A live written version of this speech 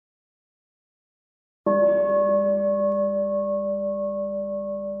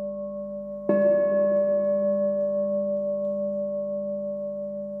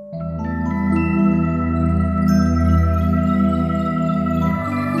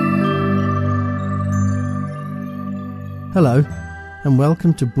Hello, and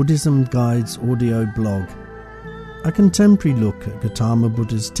welcome to Buddhism Guide's audio blog, a contemporary look at Gautama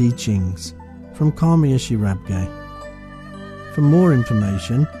Buddha's teachings from Karma Yeshe Rabgye. For more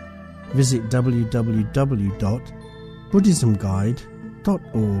information, visit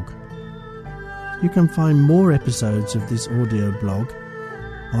www.buddhismguide.org. You can find more episodes of this audio blog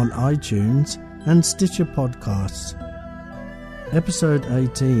on iTunes and Stitcher Podcasts. Episode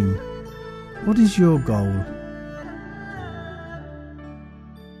 18. What is your goal?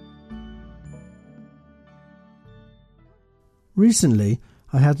 Recently,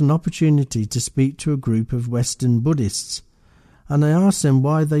 I had an opportunity to speak to a group of Western Buddhists, and I asked them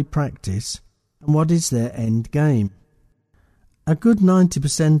why they practice and what is their end game. A good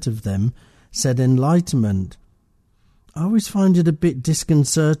 90% of them said enlightenment. I always find it a bit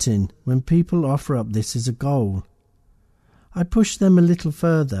disconcerting when people offer up this as a goal. I pushed them a little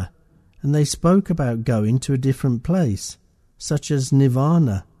further, and they spoke about going to a different place, such as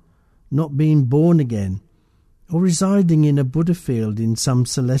nirvana, not being born again, or residing in a Buddha field in some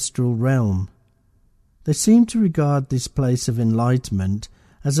celestial realm. They seem to regard this place of enlightenment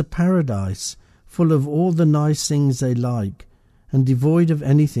as a paradise full of all the nice things they like and devoid of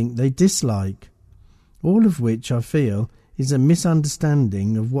anything they dislike, all of which I feel is a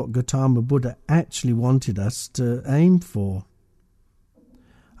misunderstanding of what Gautama Buddha actually wanted us to aim for.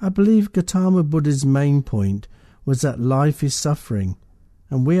 I believe Gautama Buddha's main point was that life is suffering,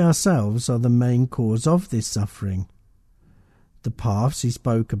 and we ourselves are the main cause of this suffering. The paths he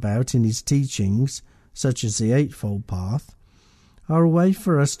spoke about in his teachings, such as the Eightfold Path, are a way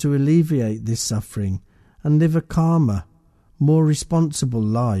for us to alleviate this suffering and live a calmer, more responsible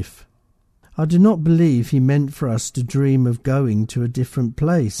life. I do not believe he meant for us to dream of going to a different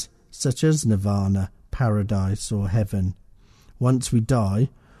place, such as nirvana, paradise or heaven, once we die,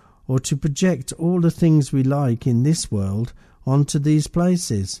 or to project all the things we like in this world onto these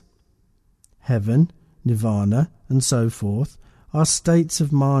places. Heaven, nirvana, and so forth are states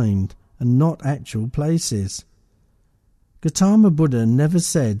of mind and not actual places. Gautama Buddha never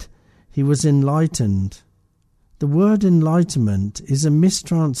said he was enlightened. The word enlightenment is a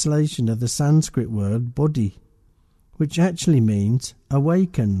mistranslation of the Sanskrit word bodhi, which actually means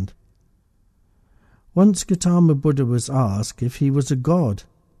awakened. Once Gautama Buddha was asked if he was a god,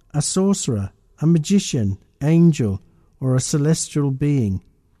 a sorcerer, a magician, angel, or a celestial being,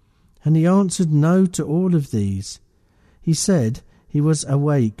 and he answered no to all of these. He said he was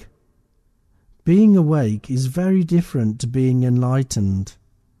awake. Being awake is very different to being enlightened.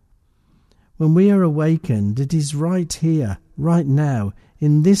 When we are awakened, it is right here, right now,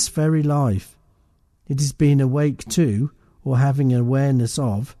 in this very life. It is being awake to, or having awareness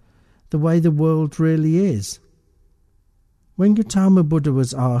of, the way the world really is. When Gautama Buddha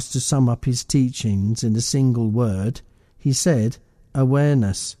was asked to sum up his teachings in a single word, he said,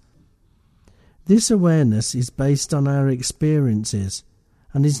 awareness. This awareness is based on our experiences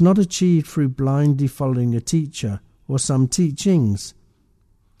and is not achieved through blindly following a teacher or some teachings.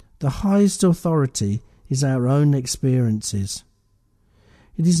 The highest authority is our own experiences.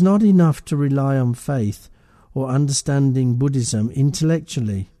 It is not enough to rely on faith or understanding Buddhism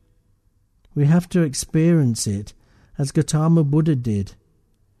intellectually. We have to experience it as Gautama Buddha did.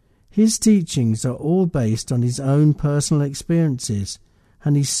 His teachings are all based on his own personal experiences,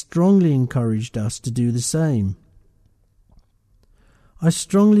 and he strongly encouraged us to do the same. I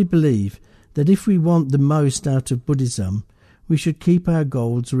strongly believe that if we want the most out of Buddhism, we should keep our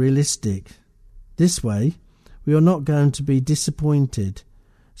goals realistic. This way, we are not going to be disappointed.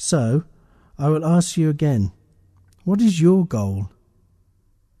 So, I will ask you again, what is your goal?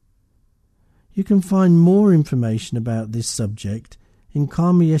 You can find more information about this subject in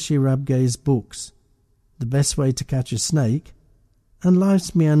Karma Yeshe Rabgye's books, The Best Way to Catch a Snake and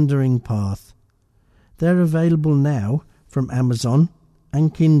Life's Meandering Path. They're available now from Amazon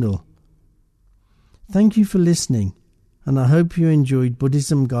and Kindle. Thank you for listening, and I hope you enjoyed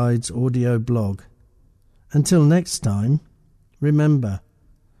Buddhism Guide's audio blog. Until next time, remember,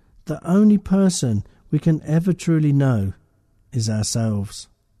 the only person we can ever truly know is ourselves.